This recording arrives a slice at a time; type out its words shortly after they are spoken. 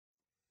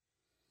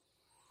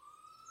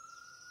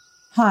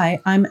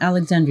Hi, I'm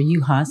Alexandra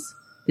Juhas.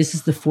 This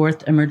is the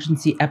fourth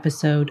emergency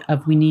episode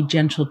of We Need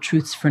Gentle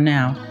Truths for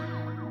Now.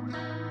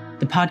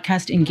 The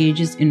podcast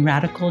engages in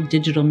radical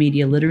digital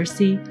media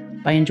literacy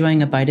by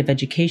enjoying a bite of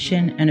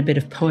education and a bit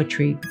of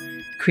poetry,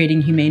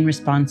 creating humane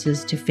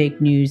responses to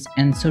fake news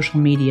and social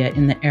media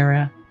in the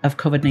era of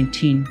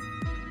COVID-19.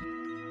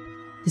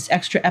 This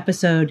extra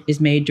episode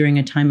is made during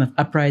a time of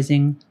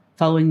uprising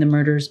following the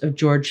murders of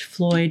George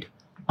Floyd,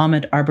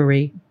 Ahmaud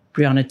Arbery,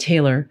 Breonna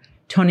Taylor,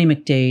 Tony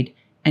McDade,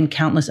 and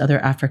countless other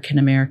African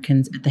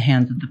Americans at the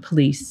hands of the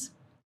police.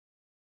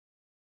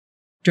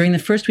 During the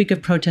first week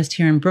of protest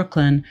here in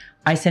Brooklyn,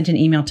 I sent an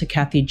email to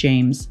Kathy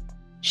James.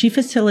 She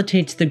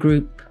facilitates the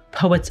group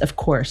Poets of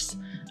Course,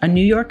 a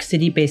New York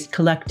City-based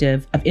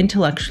collective of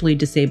intellectually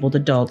disabled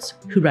adults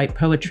who write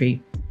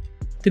poetry.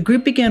 The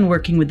group began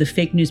working with the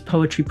Fake News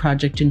Poetry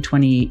Project in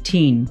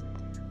 2018.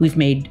 We've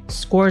made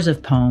scores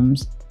of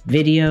poems,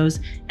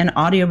 videos, and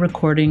audio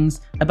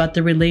recordings about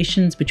the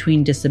relations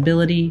between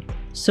disability,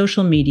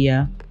 social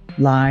media,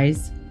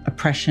 lies,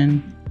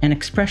 oppression, and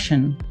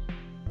expression.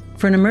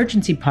 For an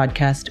emergency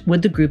podcast,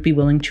 would the group be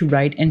willing to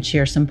write and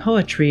share some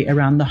poetry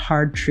around the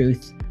hard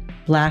truth,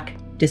 Black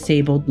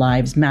disabled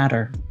lives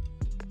matter?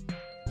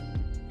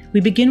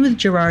 We begin with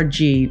Gerard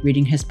G.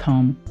 reading his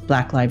poem,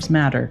 Black Lives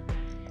Matter.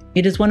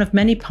 It is one of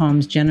many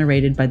poems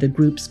generated by the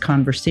group's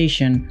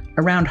conversation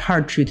around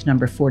Hard Truth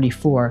number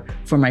 44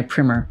 for my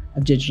primer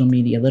of digital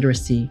media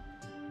literacy.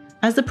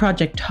 As the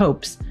project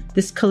hopes,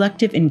 this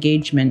collective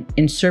engagement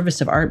in service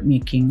of art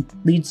making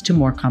leads to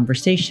more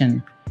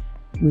conversation.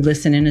 We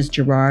listen in as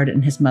Gerard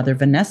and his mother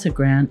Vanessa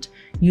Grant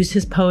use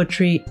his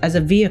poetry as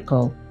a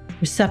vehicle,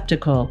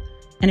 receptacle,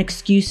 an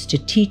excuse to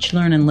teach,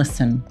 learn, and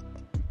listen.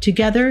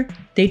 Together,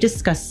 they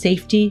discuss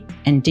safety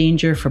and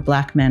danger for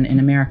Black men in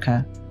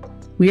America.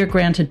 We are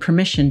granted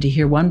permission to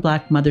hear one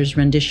Black mother's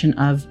rendition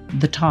of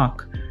The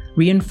Talk,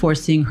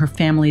 reinforcing her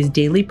family's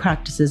daily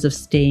practices of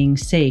staying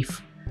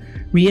safe,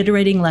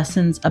 reiterating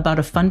lessons about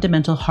a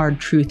fundamental hard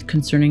truth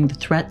concerning the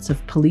threats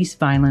of police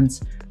violence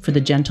for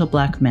the gentle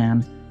Black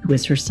man who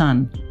is her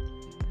son.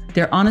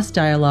 Their honest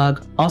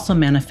dialogue also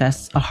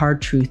manifests a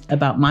hard truth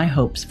about my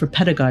hopes for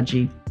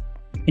pedagogy.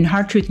 In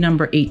Hard Truth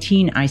number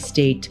 18, I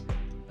state,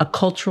 a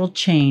cultural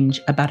change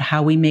about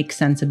how we make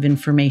sense of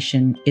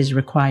information is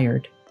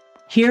required.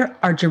 Here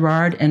are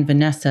Gerard and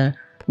Vanessa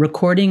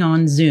recording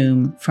on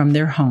Zoom from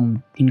their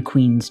home in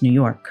Queens, New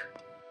York.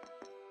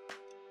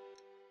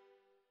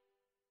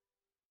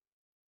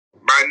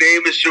 My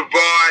name is Gerard,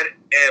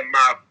 and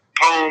my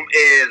poem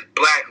is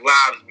Black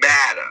Lives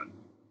Matter.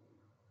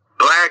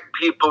 Black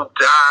people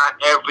die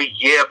every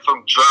year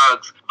from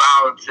drugs,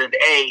 violence, and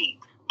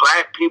AIDS.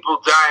 Black people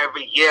die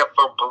every year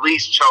from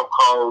police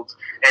chokeholds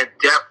and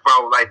death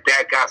row. Like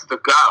that got to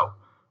go.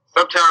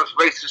 Sometimes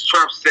racist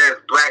Trump says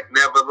Black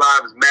never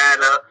lives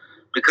matter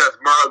because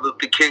Martin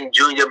Luther King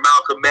Jr.,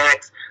 Malcolm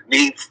X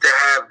needs to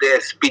have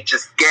their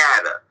speeches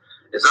scatter.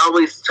 It's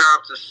always time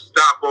to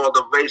stop all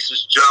the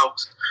racist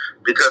jokes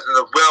because in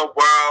the real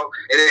world,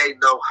 it ain't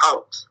no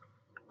hoax.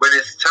 When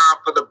it's time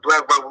for the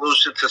Black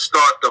Revolution to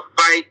start the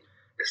fight,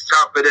 it's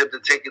time for them to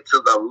take it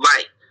to the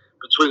light.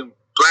 Between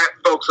Black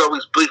folks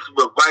always beefing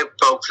with white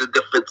folks in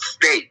different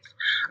states.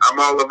 I'm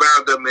all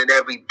around them in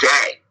every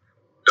day.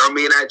 Don't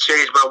mean I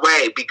changed my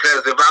way,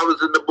 because if I was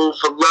in the mood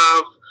for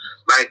love,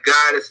 like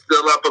God is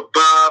still up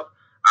above,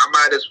 I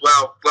might as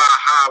well fly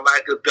high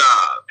like a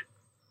dove.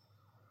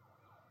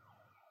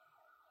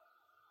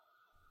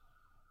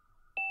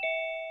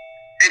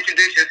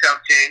 Introduce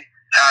yourself, Jane.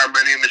 Hi,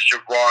 my name is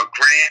Gerard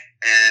Grant,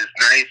 and it's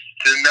nice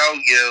to know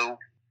you.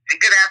 And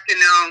good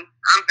afternoon.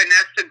 I'm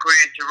Vanessa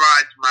Grant,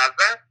 Gerard's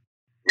mother.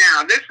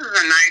 Now, this is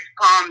a nice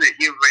poem that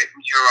you've written,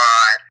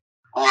 Gerard,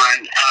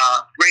 on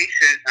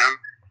racism.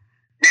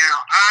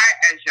 Now,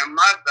 I, as your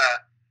mother,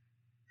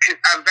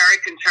 am very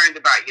concerned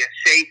about your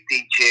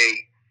safety, G,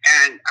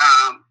 and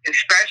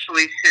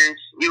especially since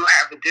you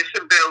have a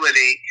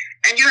disability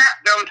and you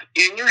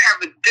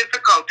have a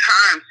difficult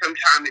time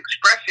sometimes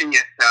expressing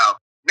yourself.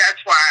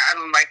 That's why I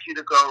don't like you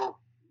to go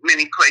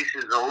many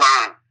places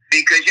alone,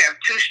 because you have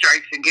two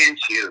strikes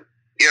against you.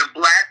 You're a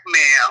Black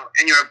male,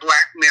 and you're a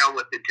Black male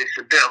with a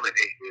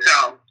disability.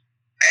 So,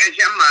 as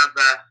your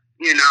mother,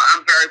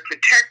 I'm very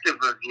protective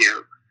of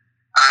you.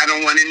 I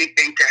don't want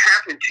anything to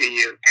happen to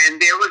you.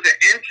 And there was an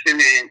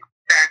incident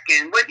back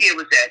in, what year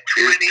was that?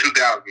 2010.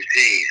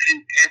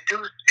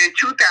 In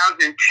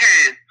 2010,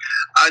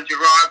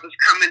 Gerard was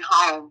coming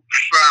home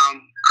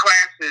from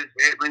classes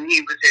when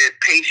he was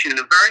at Pace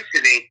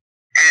University,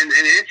 and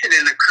an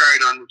incident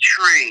occurred on the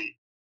train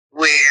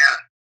where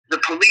the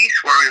police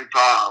were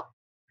involved.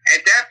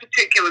 At that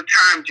particular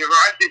time,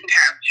 Gerard didn't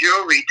have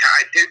jewelry to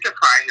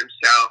identify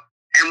himself,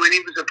 and when he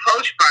was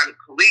approached by the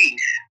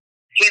police,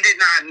 he did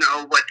not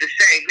know what to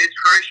say. His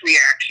first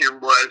reaction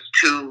was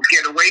to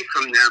get away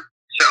from them.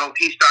 So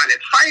he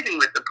started fighting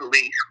with the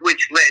police,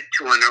 which led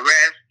to an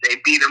arrest. They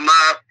beat him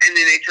up, and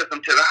then they took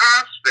him to the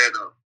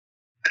hospital.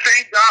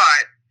 Thank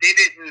God they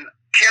didn't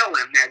kill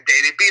him that day.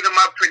 They beat him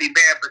up pretty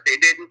bad, but they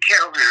didn't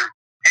kill him.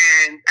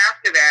 And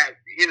after that,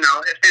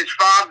 his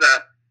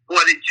father or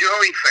the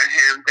jury for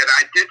him that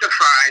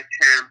identifies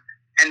him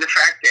and the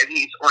fact that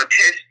he's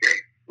autistic.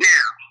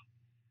 Now,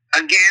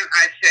 again,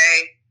 I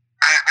say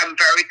I'm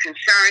very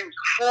concerned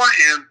for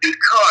him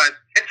because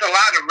it's a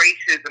lot of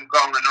racism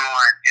going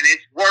on, and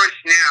it's worse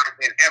now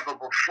than ever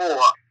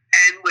before.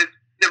 And with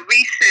the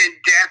recent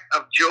death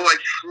of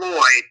George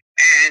Floyd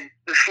and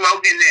the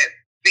slogan that's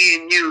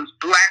being used,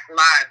 Black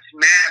Lives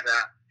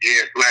Matter.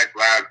 Yeah, Black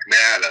Lives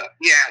Matter.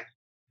 Yes.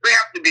 We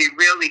have to be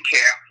really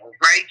careful,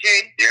 right,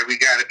 Jay? Yeah, we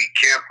got to be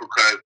careful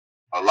because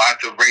a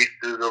lot of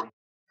racism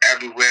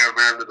everywhere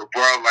around the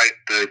world, like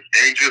the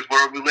dangerous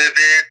world we live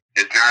in,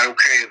 it's not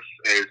okay.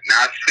 It's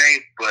not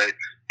safe, but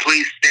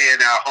please stay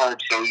in our home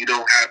so you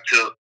don't have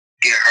to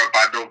get hurt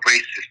by no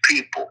racist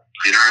people.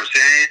 You know what I'm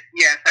saying?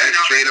 Yes. That's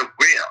straight up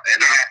real.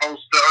 And I'm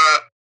supposed to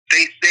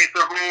stay safe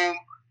at home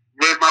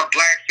with my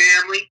black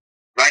family.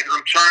 Like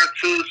I'm trying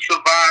to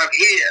survive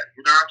here.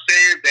 You know what I'm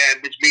saying?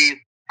 That which means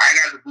I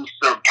got to do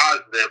something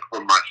positive for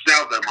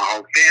myself and my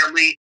whole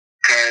family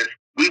because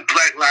we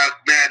Black Lives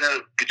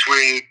Matter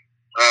between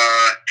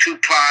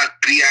Tupac,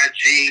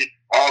 B.I.G.,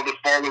 all the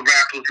fallen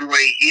rappers who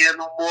ain't here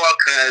no more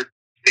because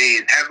they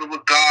in heaven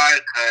with God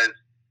because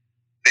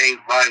they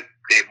like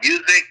their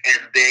music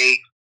and they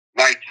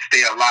like to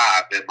stay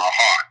alive in my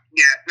heart.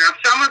 Yes. Now,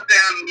 some of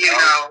them, you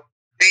know,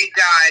 they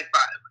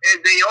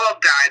all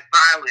died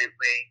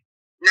violently.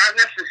 Not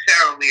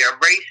necessarily a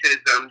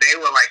racism. They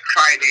were like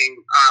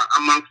fighting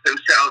amongst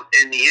themselves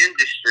in the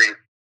industry.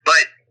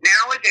 But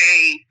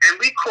nowadays, and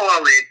we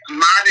call it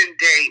modern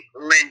day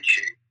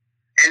lynching.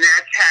 And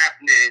that's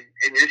happening,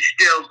 and it's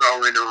still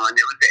going on.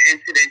 There was an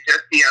incident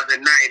just the other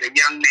night, a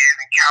young man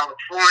in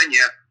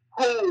California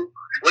who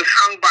was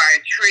hung by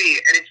a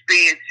tree, and it's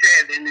being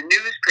said in the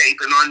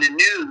newspaper and on the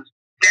news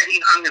that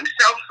he hung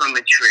himself from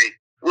a tree,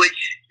 which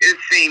it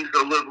seems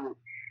a little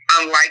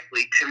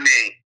unlikely to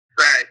me.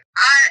 But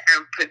I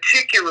am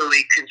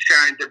particularly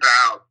concerned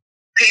about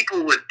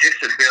people with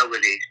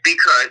disabilities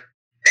because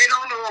they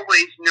don't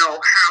always know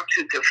how to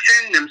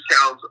defend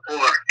themselves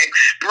or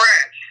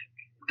express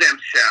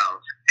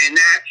themselves. And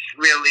that's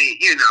really,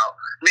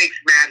 makes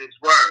matters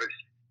worse.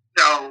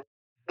 So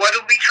what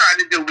do we try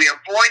to do? We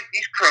avoid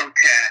these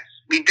protests.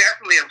 We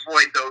definitely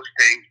avoid those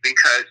things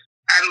because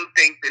I don't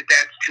think that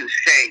that's too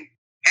safe.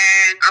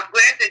 And I'm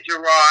glad that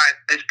Gerard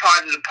is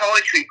part of the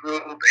poetry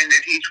group and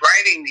that he's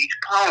writing these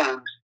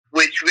poems,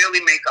 which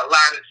really make a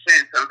lot of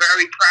sense. I'm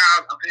very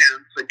proud of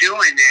him for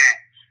doing that.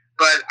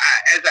 But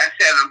as I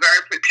said, I'm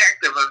very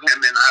protective of him,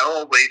 and I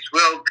always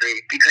will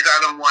be, because I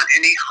don't want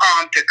any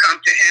harm to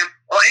come to him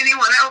or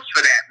anyone else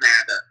for that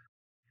matter.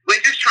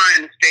 We're just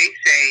trying to stay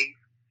safe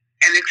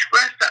and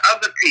express to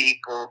other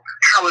people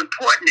how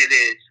important it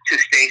is to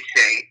stay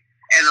safe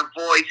and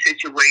avoid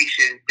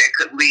situations that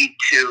could lead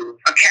to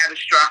a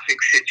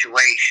catastrophic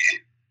situation.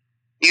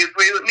 You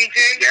agree with me,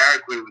 Jay? Yeah, I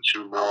agree with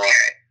you, Laura.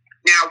 Okay.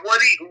 Now, what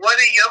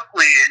are your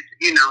plans,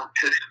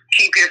 to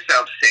keep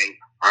yourself safe?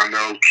 I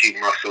know, keep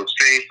myself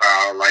safe.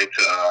 I like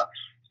to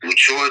do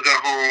chores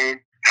at home,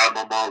 help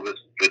my mom with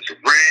the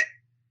rent,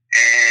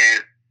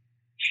 and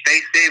stay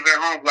safe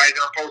at home like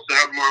I'm supposed to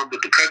help mom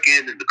with the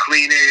cooking and the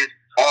cleaning,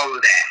 all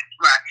of that.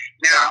 Right.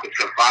 Now, so I can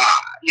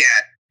survive. Yeah.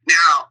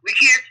 Now, we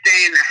can't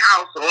stay in the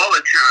house all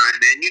the time,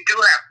 and you do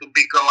have to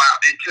go out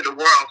into the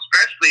world,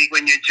 especially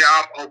when your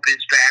job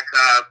opens back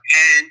up,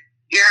 and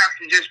you have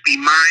to just be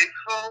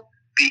mindful,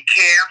 be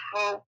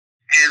careful,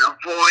 and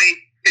avoid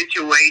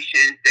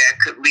situations that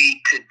could lead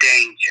to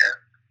danger.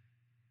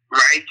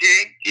 Right,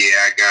 Jig?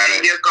 Yeah, I got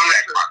it. You're going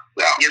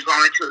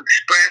to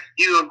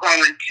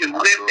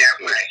live that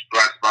way.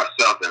 Express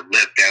myself and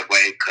live that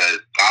way, because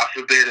God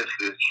forbid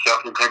if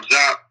something comes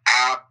up,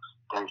 I'm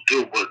going to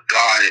do what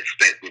God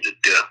expects me to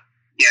do.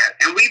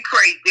 Yeah, and we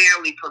pray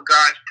daily for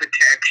God's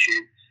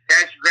protection.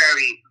 That's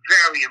very,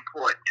 very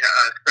important to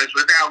us, because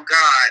without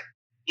God,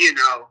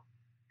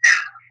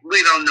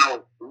 we don't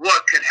know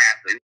what could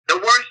happen. The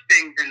worst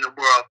things in the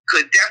world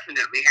could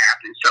definitely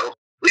happen. So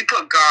we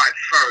put God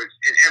first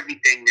in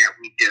everything that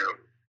we do.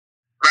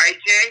 Right,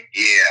 Jay?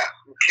 Yeah.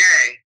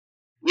 Okay.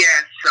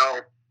 Yeah, so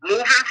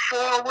moving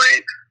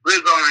forward,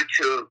 we're going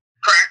to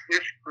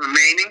practice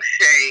remaining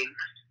safe,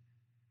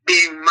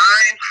 being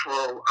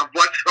mindful of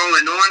what's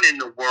going on in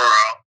the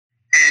world,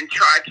 and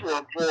try to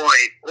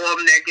avoid all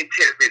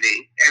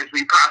negativity as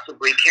we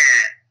possibly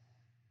can.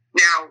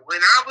 Now, when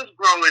I was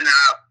growing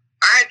up,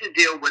 I had to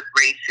deal with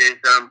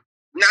racism,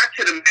 not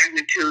to the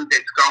magnitude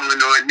that's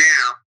going on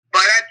now,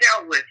 but I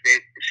dealt with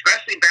it,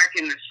 especially back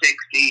in the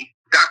 60s.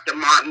 Dr.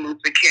 Martin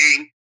Luther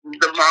King,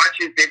 the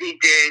marches that he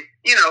did,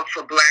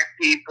 for Black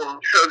people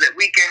so that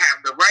we can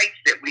have the rights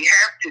that we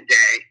have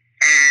today.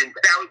 And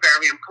that was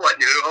very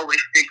important. It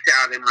always sticks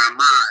out in my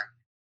mind.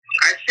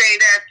 I say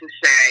that to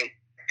say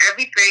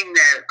everything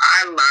that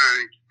I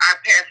learned, I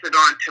pass it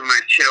on to my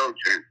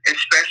children,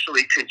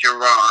 especially to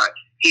Gerard.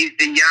 He's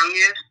the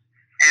youngest,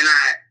 and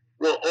I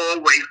will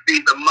always be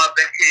the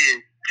mother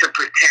hen to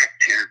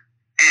protect him.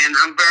 And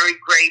I'm very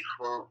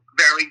grateful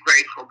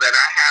that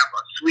I have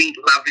a sweet,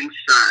 loving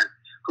son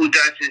who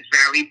does his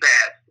very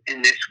best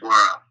in this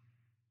world.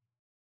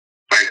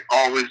 like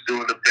always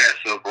doing the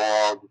best of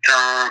all the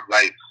time,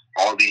 like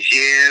all these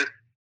years.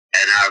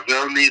 And I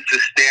really need to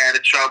stay out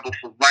of trouble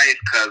for life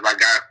because I got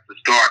to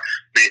start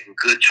making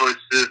good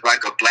choices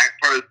like a black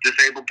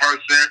disabled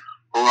person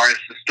who has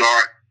to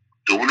start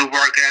doing the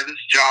work at his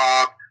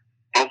job,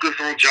 focus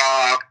on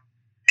job,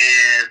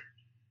 and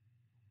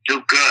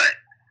do good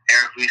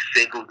every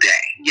single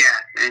day.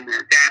 Yes, and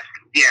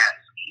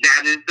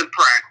that is the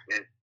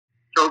practice.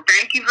 So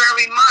thank you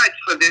very much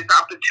for this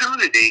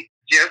opportunity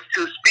just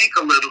to speak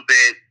a little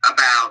bit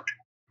about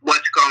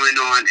what's going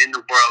on in the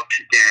world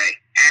today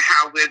and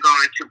how we're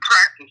going to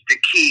practice to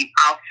keep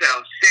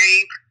ourselves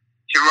safe,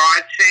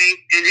 Gerard safe,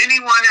 and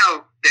anyone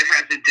else that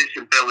has a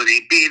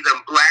disability, be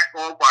them black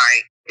or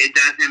white, it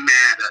doesn't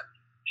matter.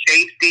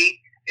 Safety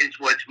is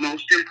what's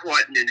most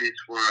important in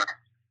this world.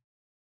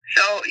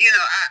 So,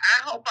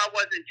 I hope I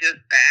wasn't just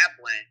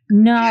babbling.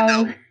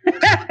 No.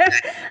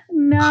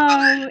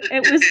 No,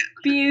 it was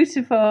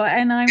beautiful.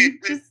 And I'm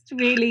just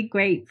really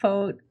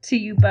grateful to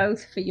you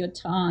both for your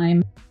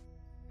time.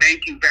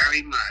 Thank you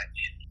very much.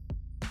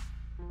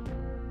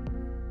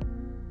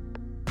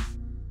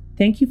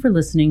 Thank you for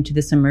listening to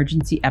this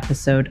emergency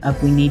episode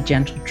of We Need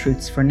Gentle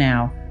Truths for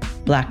Now,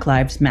 Black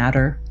Lives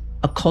Matter,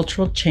 a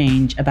cultural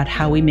change about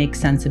how we make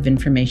sense of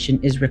information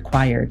is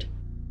required.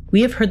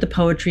 We have heard the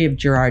poetry of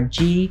Gerard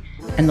G.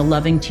 and the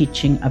loving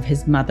teaching of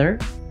his mother,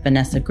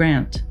 Vanessa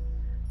Grant.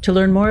 To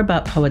learn more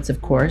about poets,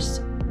 of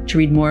course, to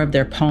read more of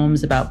their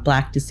poems about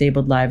Black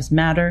disabled lives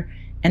matter,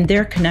 and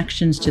their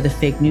connections to the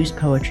Fake News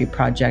Poetry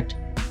Project,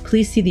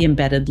 please see the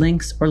embedded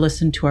links or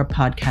listen to our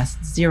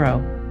podcast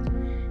Zero.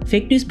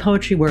 Fake News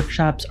Poetry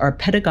workshops are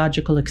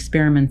pedagogical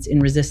experiments in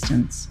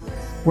resistance.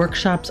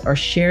 Workshops are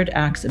shared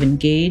acts of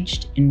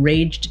engaged,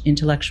 enraged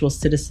intellectual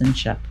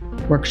citizenship.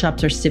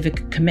 Workshops are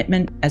civic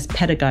commitment as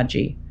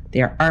pedagogy.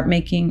 They are art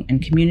making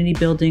and community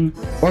building,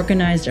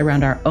 organized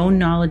around our own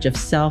knowledge of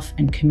self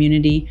and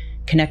community,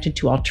 connected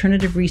to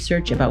alternative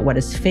research about what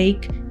is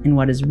fake and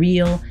what is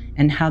real,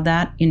 and how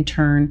that, in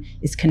turn,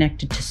 is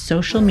connected to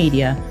social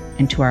media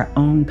and to our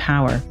own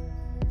power.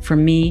 For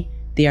me,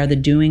 they are the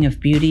doing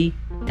of beauty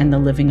and the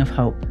living of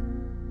hope.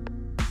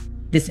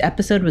 This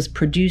episode was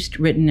produced,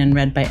 written, and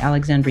read by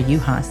Alexandra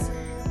Yuhas.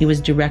 It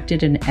was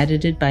directed and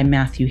edited by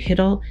Matthew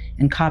Hiddle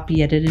and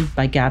copy edited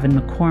by Gavin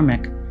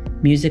McCormick.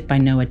 Music by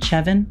Noah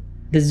Chevin.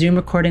 The Zoom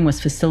recording was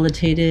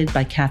facilitated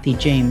by Kathy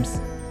James.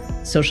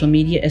 Social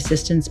media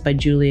assistance by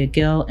Julia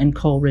Gill and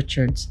Cole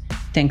Richards.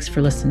 Thanks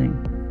for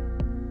listening.